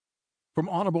From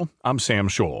Audible, I'm Sam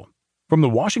Scholl. From the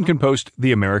Washington Post,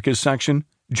 The Americas section,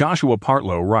 Joshua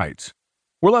Partlow writes,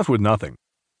 "We're left with nothing.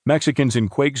 Mexicans in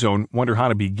Quake zone wonder how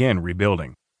to begin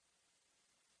rebuilding."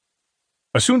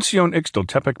 Asuncion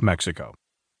Ixtaltepec, Mexico.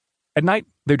 At night,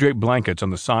 they drape blankets on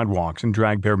the sidewalks and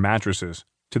drag bare mattresses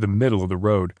to the middle of the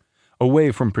road,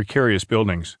 away from precarious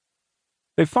buildings.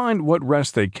 They find what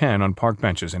rest they can on park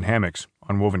benches and hammocks,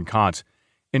 on woven cots,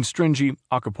 in stringy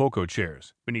Acapulco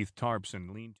chairs, beneath tarps and lean